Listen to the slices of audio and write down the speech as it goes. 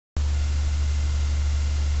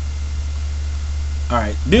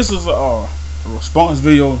Alright, this is a response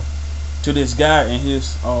video to this guy and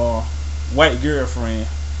his white girlfriend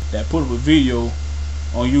that put up a video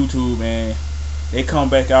on YouTube, and they come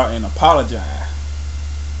back out and apologize.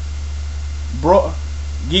 Bro,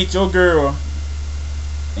 get your girl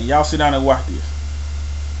and y'all sit down and watch this.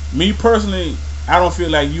 Me personally, I don't feel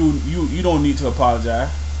like you don't need to apologize,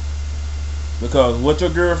 because what your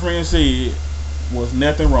girlfriend said was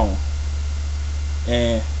nothing wrong.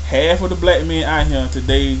 And half of the black men out here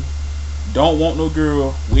today don't want no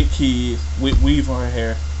girl with kids, with weave on her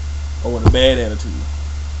hair, or with a bad attitude.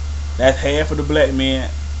 That's half of the black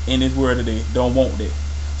men in this world today don't want that.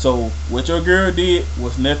 So what your girl did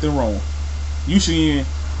was nothing wrong. You should even,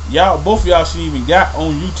 both of y'all should even got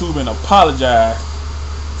on YouTube and apologize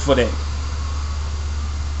for that.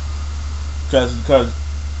 Cause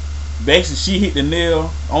basically she hit the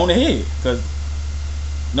nail on the head. Cause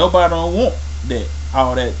nobody don't want that,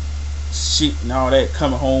 all that shit and all that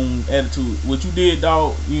coming home attitude. What you did,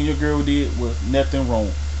 dog, you and your girl did, was nothing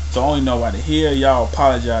wrong. So I don't know why the hell y'all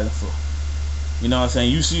apologizing for. You know what I'm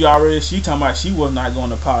saying? You see already, she talking about she was not going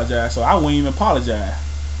to apologize, so I wouldn't even apologize.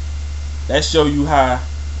 That show you how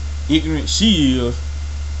ignorant she is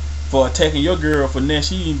for attacking your girl for nothing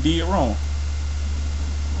she even did wrong.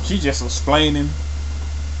 She just explaining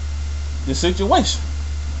the situation,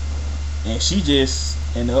 and she just,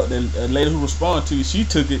 and the lady who responded to you, she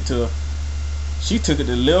took it to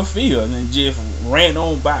left field and just ran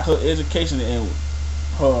on about her education and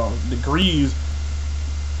her degrees.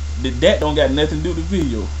 That don't got nothing to do with the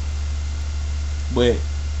video. But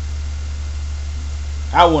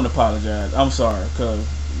I wouldn't apologize. I'm sorry, cause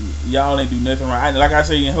y'all ain't do nothing right. Like I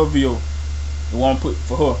say in her video, the one I put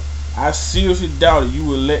for her, I seriously doubted you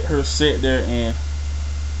would let her sit there and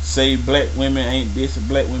say black women ain't this and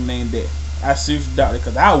black women ain't that. I seriously doubt it,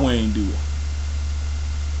 cause I wouldn't do it.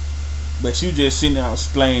 But you just sitting there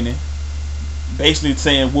explaining, basically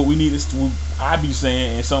saying what we need to, what I be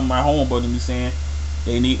saying, and some of my homeboys be saying,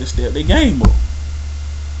 they need to step their game up.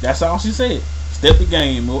 That's all she said. Step the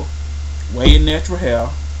game up, wear your natural hair,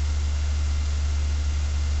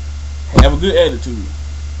 have a good attitude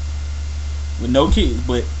with no kids.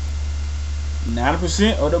 But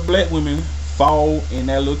 90% of the black women fall in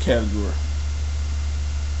that little category.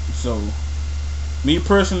 So me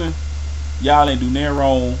personally, y'all ain't do nothing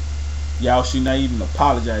wrong. Y'all should not even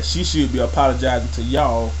apologize. She should be apologizing to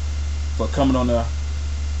y'all for coming on there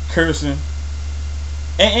cursing.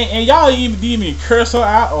 And y'all didn't even curse her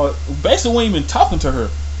out, or basically weren't even talking to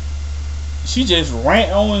her. She just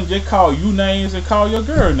ran on and just called you names and called your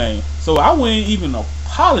girl name. So I wouldn't even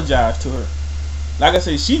apologize to her. Like I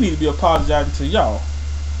said, she need to be apologizing to y'all.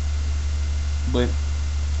 But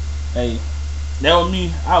hey, that was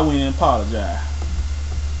me. I wouldn't apologize.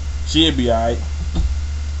 She'll be alright.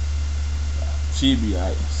 She'll be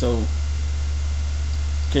alright. So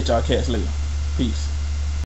catch y'all cats later. Peace.